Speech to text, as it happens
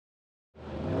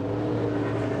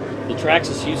The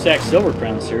Traxxas USAC Silver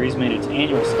Crown Series made its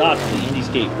annual stop to the Indy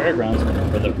State Fairgrounds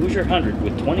for the Hoosier Hundred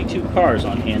with 22 cars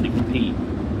on hand to compete.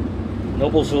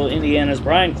 Noblesville, Indiana's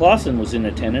Brian Clausen was in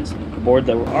attendance aboard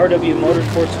the RW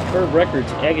Motorsports Curb Records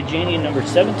Agajanian number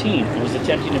 17 and was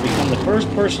attempting to become the first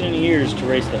person in years to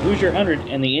race the Hoosier Hundred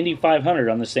and the Indy 500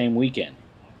 on the same weekend.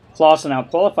 Clausen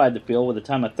outqualified the field with a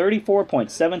time of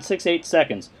 34.768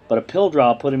 seconds, but a pill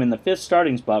draw put him in the 5th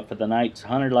starting spot for the night's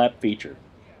 100-lap feature.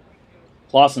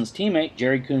 Clausen's teammate,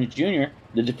 Jerry Coons Jr.,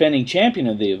 the defending champion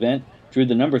of the event, drew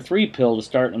the number 3 pill to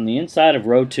start on the inside of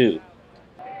row 2.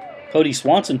 Kody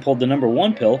Swanson pulled the number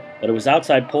 1 pill, but it was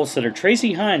outside pole sitter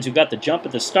Tracy Hines who got the jump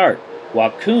at the start,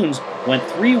 while Coons went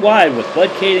 3 wide with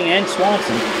Bud Kaeding and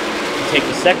Swanson to take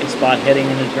the 2nd spot heading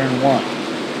into turn 1.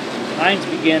 Hines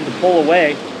began to pull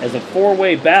away as a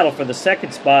 4-way battle for the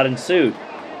 2nd spot ensued.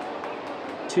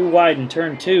 2 wide in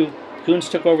turn 2, Coons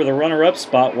took over the runner-up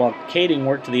spot while Kaeding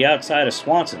worked to the outside of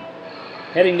Swanson.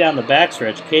 Heading down the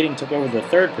backstretch, Kaeding took over the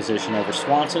 3rd position over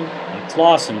Swanson and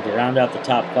Clausen to round out the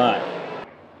top 5.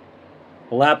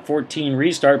 The lap 14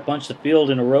 restart bunched the field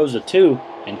into rows of 2,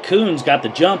 and Coons got the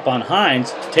jump on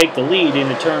Hines to take the lead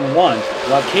into turn 1,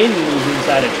 while Kaeding moved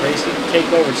inside of Tracy to take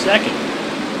over 2nd.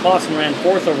 Clausen ran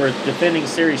 4th over defending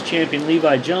series champion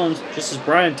Levi Jones, just as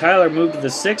Brian Tyler moved to the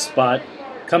 6th spot,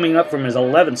 coming up from his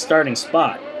 11th starting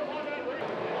spot.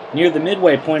 Near the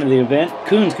midway point of the event,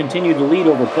 Coons continued to lead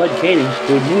over Bud Kaeding,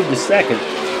 who had moved to 2nd,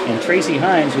 and Tracy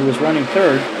Hines, who was running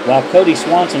 3rd, while Kody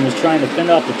Swanson was trying to fend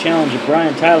off the challenge of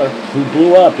Brian Tyler, who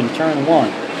blew up in turn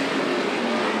 1.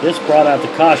 This brought out the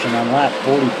caution on lap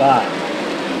 45.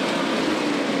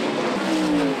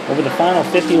 Over the final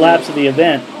 50 laps of the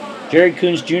event, Jerry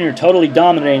Coons Jr. totally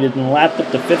dominated and lapped up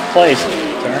to 5th place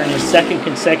to earn his 2nd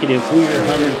consecutive Hoosier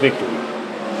Hundred victory.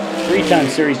 3-time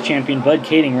series champion Bud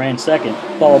Kaeding ran 2nd,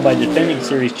 followed by defending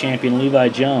series champion Levi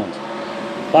Jones.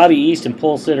 Bobby East and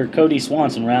pole sitter Kody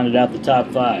Swanson rounded out the top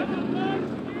 5. He's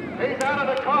out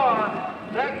of the car.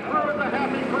 That crew is a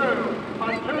happy crew.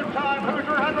 A 2-time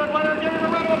Hoosier Hundred winner, giving a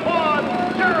round of applause,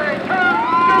 Jerry Coons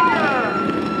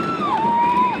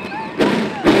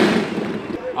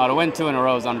Jr. To win 2 in a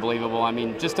row is unbelievable. I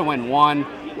mean, just to win 1.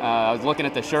 I was looking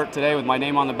at the shirt today with my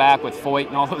name on the back with Foyt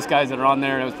and all those guys that are on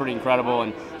there, and it was pretty incredible.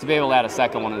 And to be able to add a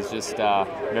 2nd one is just, I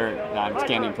just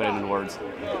can't even put it into words.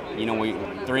 You know,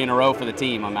 3 in a row for the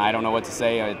team. I mean, I don't know what to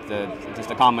say. It's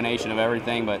just a combination of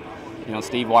everything. But, you know,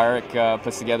 Steve Wyrick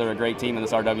puts together a great team in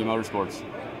this RW Motorsports.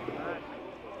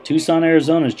 Tucson,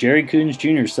 Arizona's Jerry Coons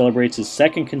Jr. celebrates his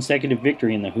 2nd consecutive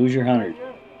victory in the Hoosier Hundred.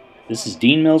 This is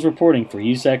Dean Mills reporting for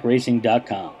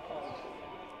USACRacing.com.